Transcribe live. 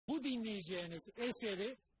dinleyeceğiniz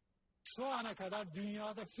eseri şu ana kadar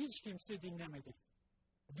dünyada hiç kimse dinlemedi.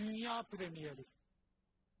 Dünya premieri.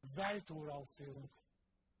 Welturaufführung.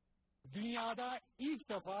 Dünyada ilk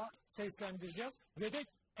defa seslendireceğiz ve de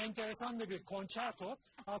enteresan da bir konçerto.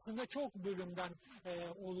 Aslında çok bölümden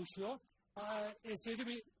oluşuyor.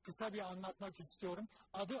 Eseri kısa bir anlatmak istiyorum.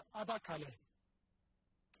 Adı Adakaleh.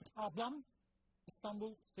 Ablam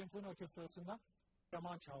İstanbul Senfoni Orkestrası'nda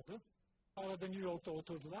keman çaldı. Arada New York'ta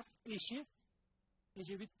oturdular. Eşi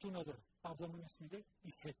Ecevit Tunalı. Ablamın ismi de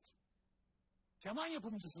İffet. Keman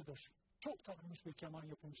yapımcısıdır. Çok tanınmış bir keman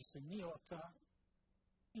yapımcısı. New York'ta,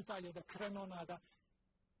 İtalya'da, Cremona'da.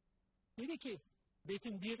 Dedi ki,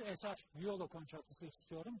 Betin bir eser viola konçertosu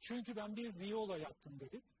istiyorum. Çünkü ben bir viola yaptım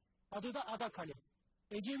dedi. Adı da Adakaleh.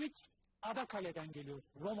 Ecevit Adakaleh'den geliyor.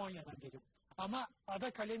 Romanya'dan geliyor. Ama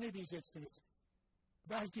Adakaleh ne diyeceksiniz?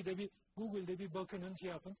 Belki de bir Google'de bir bakının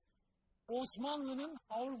yapın. Osmanlı'nın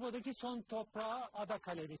Avrupa'daki son toprağı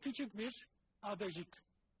Adakaleh'de. Küçük bir adacık.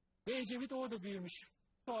 Ve Ecevit orada büyümüş.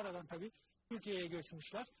 Sonradan tabii Türkiye'ye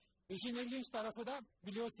göçmüşler. İşin ilginç tarafı da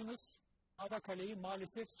biliyorsunuz Adakaleh'i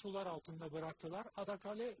maalesef sular altında bıraktılar.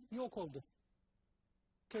 Adakaleh yok oldu.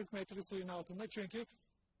 40 metre suyun altında çünkü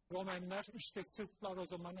Romenler, işte Sırplar o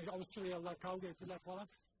zaman, Avusturyalılar kavga ettiler falan.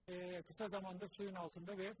 Kısa zamanda suyun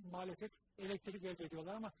altında ve maalesef elektrik elde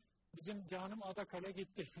ediyorlar ama bizim canım Adakaleh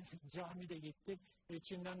gitti. Cami de gitti.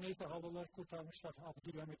 İçinden neyse halılar kurtarmışlar.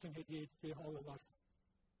 Abdülhamit'in hediye ettiği halılar.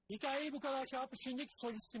 Hikayeyi bu kadar şey yapmış. Şimdi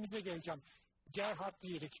solistimize geleceğim. Gerhard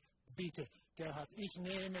Dierig. Bitte. Gerhard, ich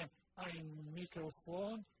nehme ein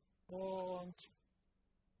Mikrofon und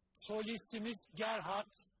solistimiz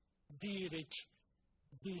Gerhard Dierig.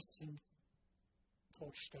 Bisschen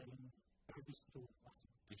vorstellen. Wer bist du?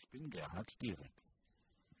 Ich bin Gerhard Dierig.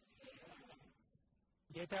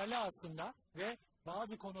 Yeterli aslında ve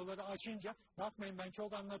bazı konuları açınca, bakmayın ben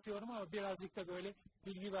çok anlatıyorum ama birazcık da böyle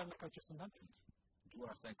bilgi vermek açısından. Du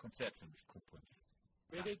hast ein Konzert für mich komponiert.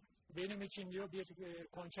 Ve de benim için diyor bir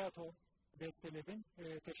konçerto besteledin.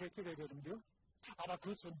 Teşekkür ederim diyor. Aber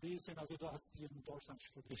kurz und bisschen, also du hast hier in Deutschland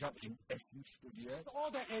studiert. Ich habe in Essen studiert.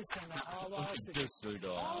 O da Essen'e. Und in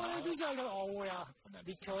Düsseldorf. Düsseldorf. Oh ya.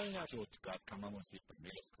 Die Kölner. Stuttgart Kammermusik und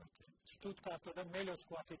Melos Quartett. Stuttgart'ta da Melos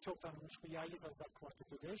Quartet çok tanınmış bir yaylı sazlar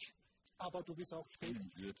kvartetidir. Aber du bist auch Benim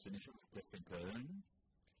Gürzenich Orchestra in Köln.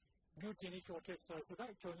 Gürzenich Orkestrası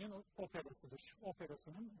da Köln'ün operasıdır.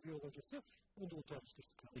 Operasının viyolacısı. Bunu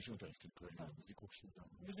unterrichtest. Ich unterrichte in Köln Musikhochschule.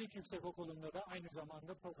 Müzik yüksekokulu'nda da aynı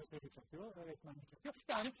zamanda profesörlük yapıyor, öğretmenlik yapıyor.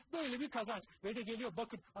 Yani böyle bir kazanç. Ve de geliyor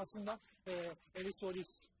bakın aslında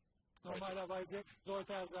solist. Normalerweise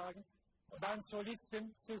sollte er sagen, ben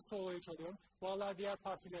solistim, sırf soloyu çalıyorum. Vallahi diğer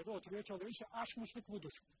partilerde oturuyor çalıyor. İşte aşmışlık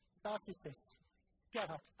budur. Das ist es.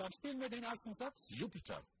 Gerhard, dann spielen wir den ersten Satz.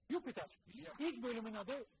 Jupiter. Jupiter. Ja. İlk bölümün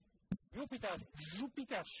adı Jupiter.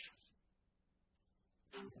 Jupiter.